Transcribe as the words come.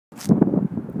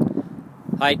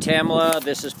Hi Tamla,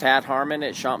 this is Pat Harmon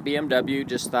at Champ BMW.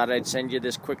 Just thought I'd send you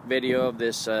this quick video of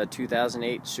this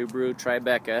 2008 Subaru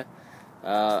Tribeca.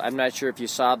 I'm not sure if you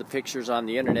saw the pictures on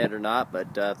the internet or not,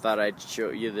 but thought I'd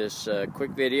show you this quick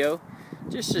video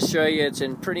just to show you it's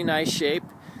in pretty nice shape.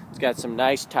 It's got some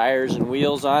nice tires and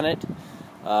wheels on it.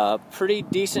 Pretty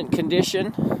decent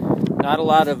condition. Not a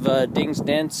lot of dings,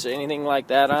 dents, anything like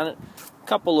that on it. A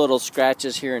couple little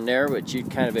scratches here and there, but you'd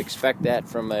kind of expect that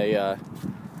from a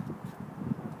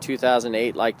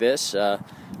 2008 like this.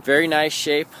 Very nice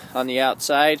shape on the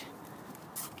outside.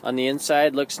 On the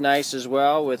inside looks nice as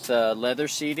well with leather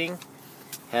seating.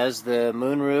 Has the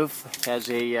moonroof. Has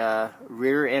a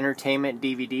rear entertainment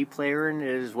DVD player in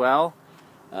it as well.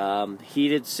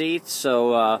 Heated seats.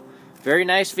 So very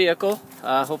nice vehicle.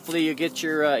 Hopefully you get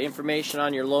your information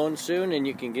on your loan soon, and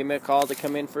you can give me a call to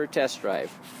come in for a test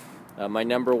drive. My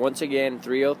number once again,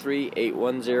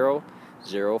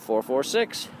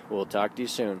 303-810-0446. We'll talk to you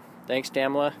soon. Thanks,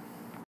 Tamla.